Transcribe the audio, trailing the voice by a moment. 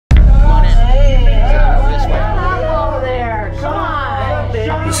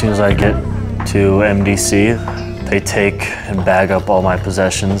soon as I get to MDC, they take and bag up all my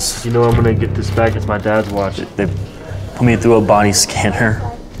possessions. You know I'm gonna get this back. It's my dad's watch. They put me through a body scanner.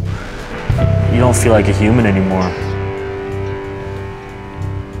 You don't feel like a human anymore.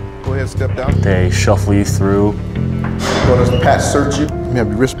 Go ahead and step down. They shuffle you through. Go to pat search you. Let me have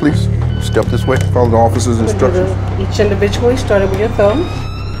your wrist, please. Step this way. Follow the officer's instructions. Each individually, starting with your thumb.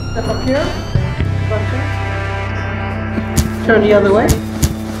 Step up here. Turn the other way.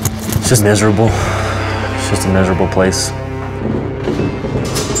 It's just miserable. It's just a miserable place.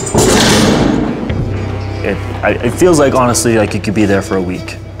 It feels like, honestly, like you could be there for a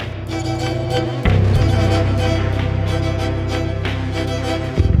week.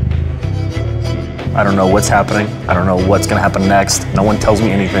 I don't know what's happening. I don't know what's gonna happen next. No one tells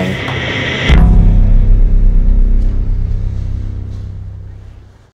me anything.